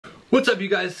What's up, you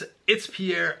guys? It's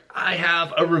Pierre. I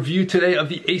have a review today of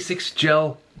the Asics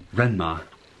Gel Renma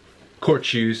court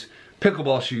shoes,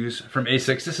 pickleball shoes from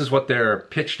Asics. This is what they're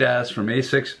pitched as from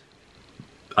Asics.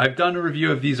 I've done a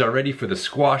review of these already for the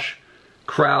squash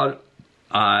crowd,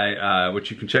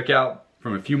 which you can check out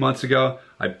from a few months ago.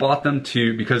 I bought them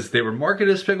because they were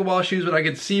marketed as pickleball shoes, but I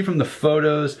could see from the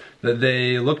photos that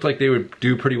they looked like they would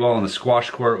do pretty well on the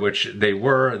squash court, which they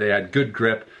were. They had good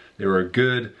grip. They were a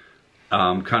good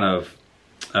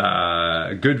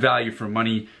good value for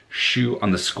money shoe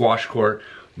on the squash court.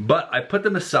 But I put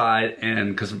them aside, and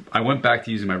because I went back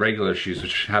to using my regular shoes,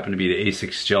 which happen to be the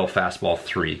Asics Gel Fastball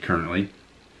 3 currently,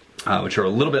 which are a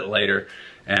little bit lighter,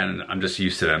 and I'm just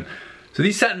used to them. So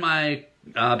these sat in my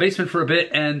basement for a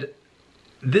bit, and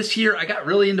this year I got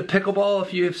really into pickleball,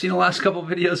 if you have seen the last couple of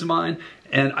videos of mine,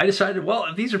 and I decided, well,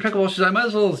 if these are pickleball shoes, I might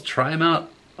as well try them out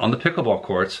on the pickleball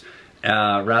courts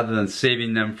rather than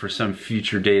saving them for some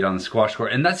future date on the squash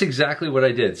court. And that's exactly what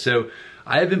I did. So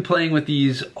I have been playing with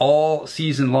these all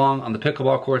season long on the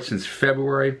pickleball court since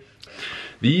February.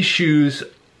 These shoes,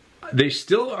 they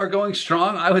still are going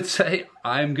strong, I would say.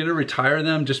 I'm gonna retire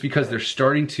them just because they're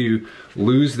starting to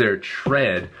lose their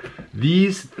tread.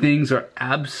 These things are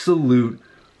absolute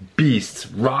beasts,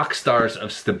 rock stars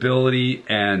of stability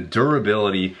and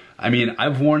durability. I mean,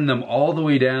 I've worn them all the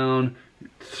way down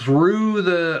through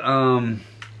the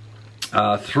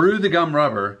gum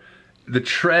rubber. The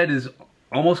tread is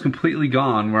almost completely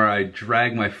gone where I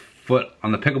drag my foot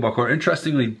on the pickleball court.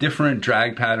 Interestingly, different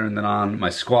drag pattern than on my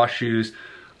squash shoes.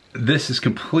 This is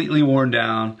completely worn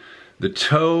down. The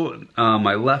toe,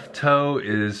 my left toe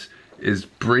is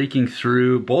breaking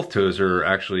through. Both toes are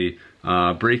actually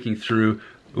breaking through.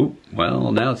 Ooh,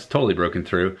 well, now it's totally broken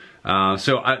through.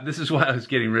 This is why I was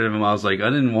getting rid of them. I was like, I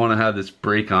didn't want to have this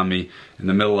break on me in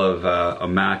the middle of a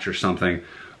match or something.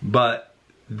 But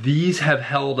these have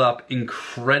held up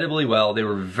incredibly well. They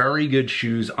were very good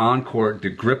shoes on court. The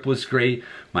grip was great.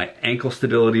 My ankle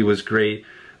stability was great.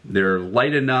 They're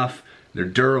light enough. They're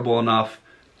durable enough.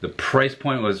 The price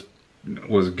point was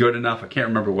good enough. I can't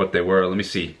remember what they were. Let me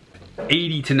see.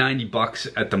 80 to 90 bucks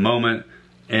at the moment.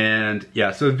 And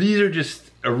yeah, so these are just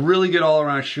a really good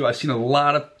all-around shoe. I've seen a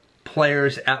lot of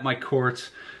players at my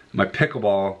courts, my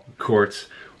pickleball courts,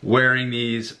 wearing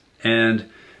these. And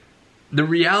the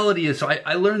reality is, so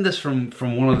I learned this from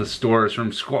one of the stores,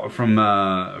 from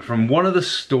one of the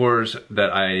stores that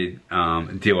I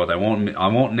deal with. I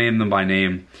won't name them by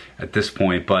name at this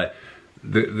point, but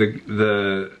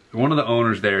one of the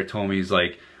owners there told me, he's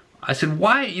like, I said,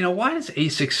 why does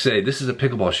Asics say this is a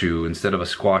pickleball shoe instead of a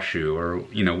squash shoe, or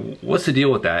what's the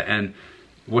deal with that? And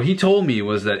what he told me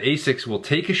was that Asics will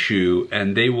take a shoe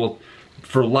and they will,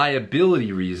 for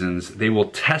liability reasons, they will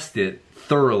test it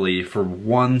thoroughly for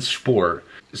one sport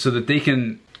so that they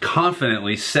can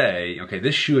confidently say, okay,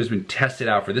 this shoe has been tested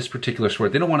out for this particular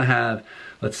sport. They don't want to have,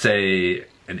 let's say,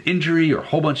 an injury or a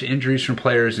whole bunch of injuries from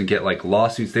players and get like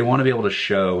lawsuits. They want to be able to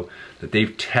show that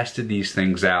they've tested these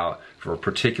things out for a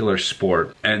particular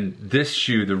sport. And this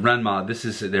shoe, the Renma, this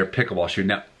is their pickleball shoe.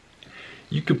 Now,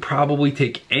 you could probably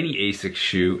take any Asics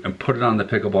shoe and put it on the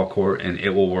pickleball court and it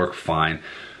will work fine.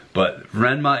 But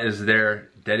Renma is their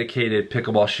dedicated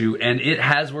pickleball shoe, and it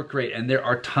has worked great. And there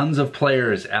are tons of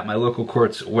players at my local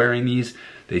courts wearing these.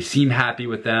 They seem happy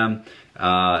with them.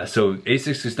 So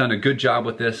Asics has done a good job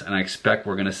with this, and I expect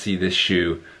we're gonna see this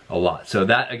shoe a lot. So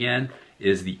that, again,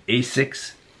 is the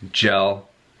Asics Gel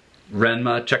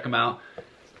Renma. Check them out.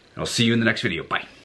 I'll see you in the next video. Bye.